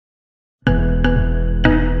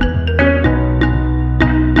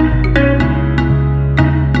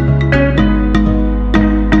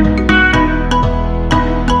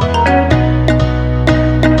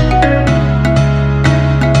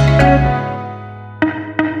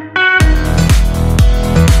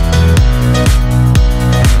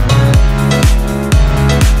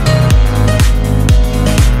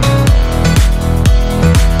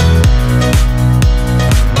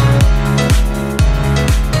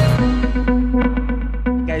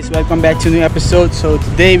welcome back to a new episode. So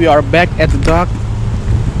today we are back at the dock.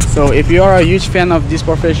 So if you are a huge fan of this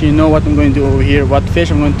sport fishing, you know what I'm going to do over here, what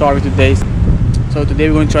fish I'm going to target today. So today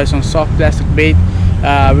we're going to try some soft plastic bait.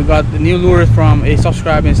 We got the new lure from a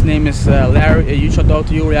subscriber. His name is Larry. A huge shout out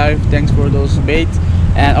to you, Larry. Thanks for those baits.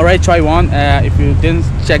 And already try one. If you didn't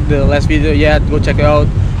check the last video yet, go check it out.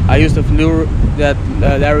 I used the lure that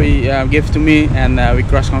Larry gave to me, and we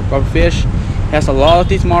crushed a couple fish. Has a lot of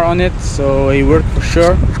teeth mark on it, so it worked for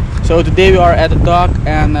sure. So today we are at the dock,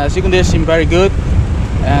 and secondary seem very good.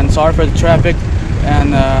 And sorry for the traffic.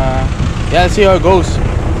 And yeah, let's see how it goes.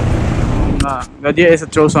 The idea is to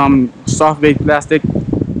throw some soft bait plastic,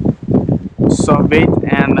 soft bait,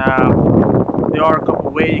 and there are a couple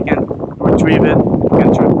of ways you can retrieve it. You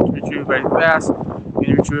can retrieve it very fast, you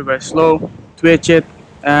can retrieve it very slow, twitch it.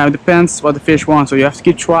 Depends what the fish wants, so you have to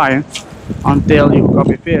keep trying until you hook up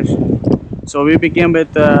your fish. So we begin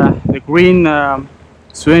with the green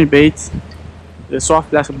swim bait, the soft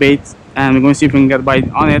plastic bait, and we're going to see if we can get a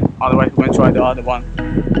bite on it. Otherwise we're going to try the other one.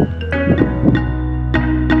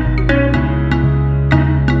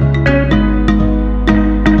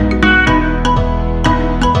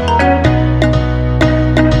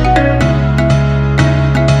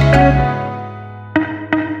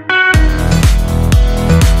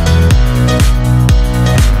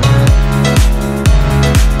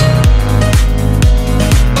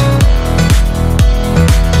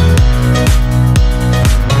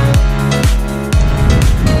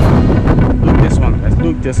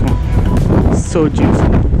 This one, so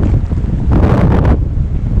juicy.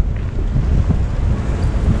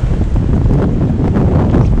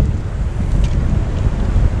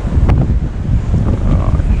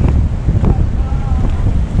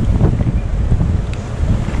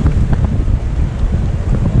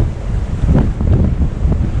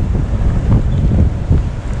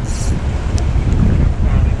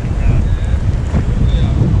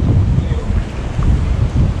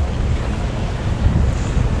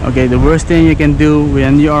 Okay, the worst thing you can do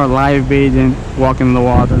when you are live baiting, walking in the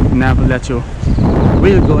water, never let your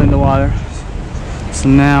reel go in the water. So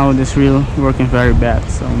now this reel working very bad.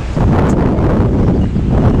 So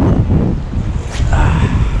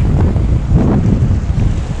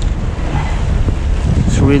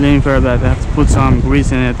it's really very bad. I have to put some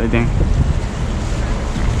grease in it, I think.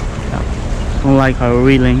 Yeah. I don't like how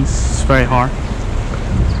reeling. It's very hard.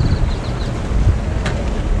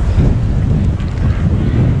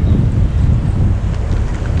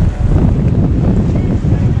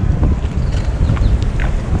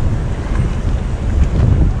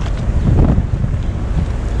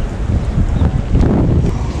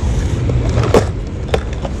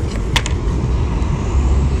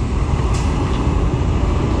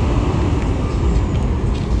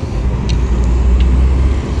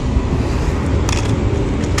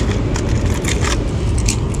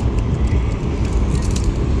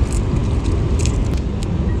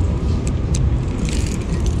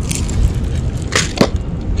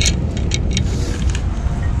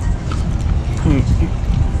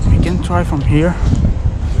 We can try from here,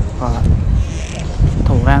 but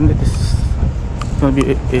to land it is gonna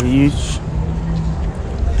be a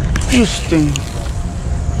huge thing.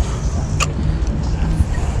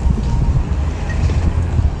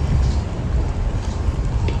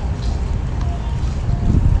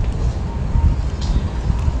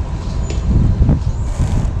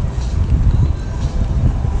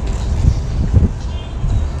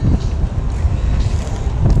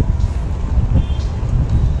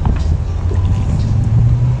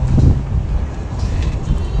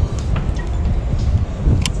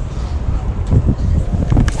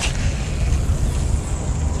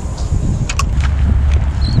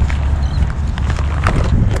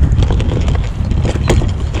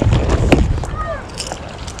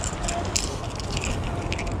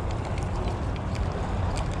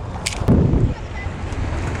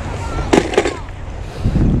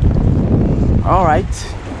 All right,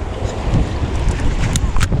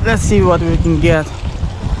 let's see what we can get.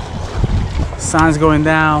 Sun's going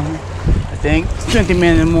down. I think 20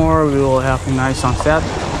 minutes more we will have a nice sunset,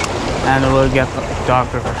 and it will get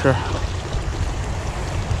darker for sure.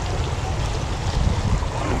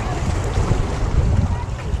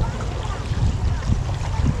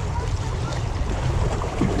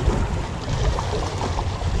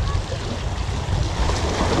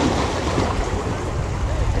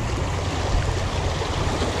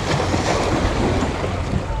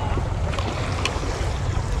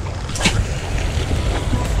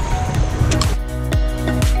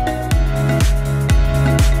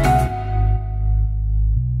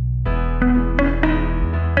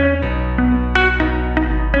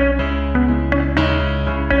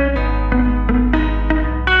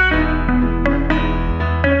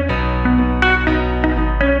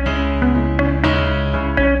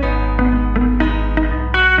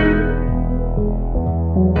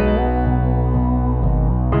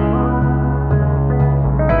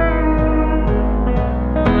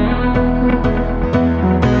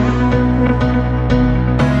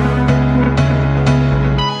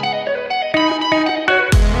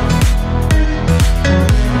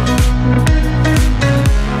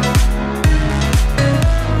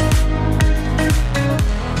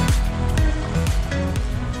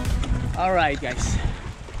 try it, guys.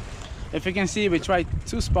 If you can see, we tried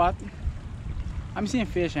 2 spots. I'm seeing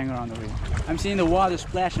fish hanging around the way. I'm seeing the water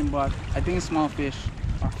splashing, but I think small fish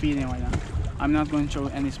are feeding right now. I'm not going to show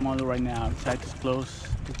any smaller right now. I decided to close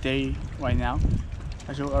the day right now.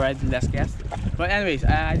 I show already less cast. But anyways,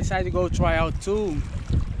 I decided to go try out 2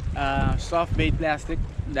 soft bait plastic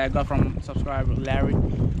that I got from subscriber Larry,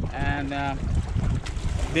 and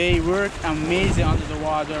they work amazing under the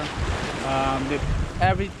water.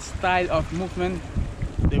 Every style of movement,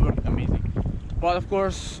 they work amazing. But of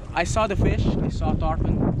course, I saw the fish. I saw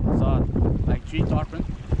tarpon. I saw like 3 tarpon.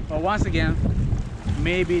 But once again,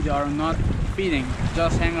 maybe they are not feeding.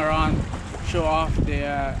 Just hang around, show off,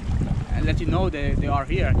 and let you know they are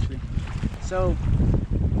here actually. So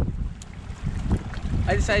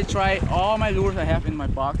I decided to try all my lures I have in my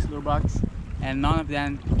lure box, and none of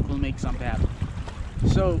them will make something happen.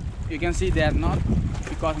 So you can see that not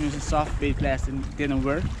because I'm using soft bait plastic didn't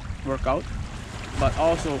work out, but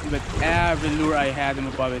also with every lure I had in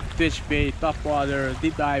my box, with fish bait, top water,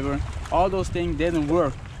 deep diver, all those things didn't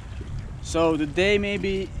work. So today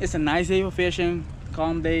maybe it's a nice day for fishing,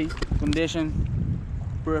 calm day, condition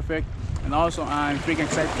perfect. And also I'm freaking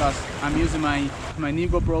excited because I'm using my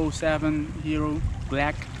MacBook Pro 7 Hero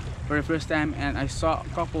Black for the first time, and I saw a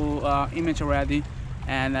couple images already,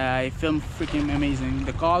 and I filmed freaking amazing.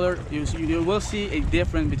 The color, you will see a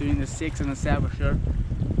difference between the 6 and the 7 for sure.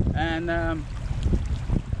 And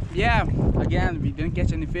yeah, again, we didn't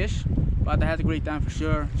catch any fish, but I had a great time for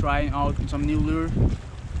sure, trying out some new lure.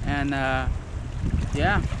 And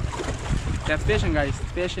yeah, that's fishing, guys.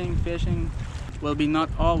 Fishing will be not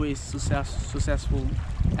always successful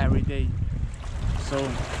every day. So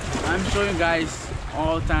I'm showing you guys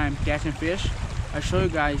all the time catching fish. I show you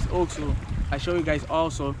guys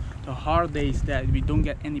also the hard days that we don't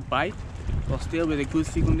get any bite, but still with a good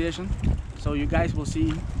sea condition. So you guys will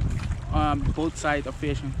see both sides of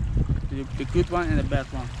fishing, the good one and the bad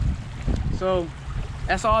one. So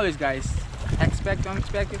as always, guys, expect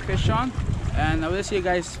unexpected fish on, and I will see you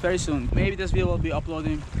guys very soon. Maybe this video will be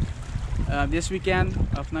uploading this weekend.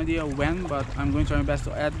 I have no idea when, but I'm going to try my best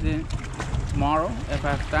to edit it tomorrow if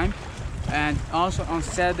I have time. And also on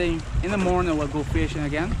Saturday in the morning we'll go fishing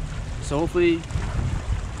again. So hopefully we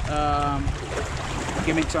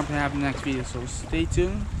can make something happen in the next video. So stay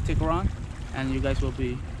tuned, stick around, and you guys will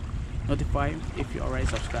be notified if you already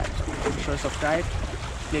subscribed. So be sure to subscribe,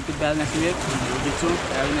 click the bell next to it, and we'll be tuned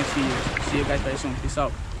for the next video. See you guys very soon. Peace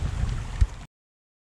out.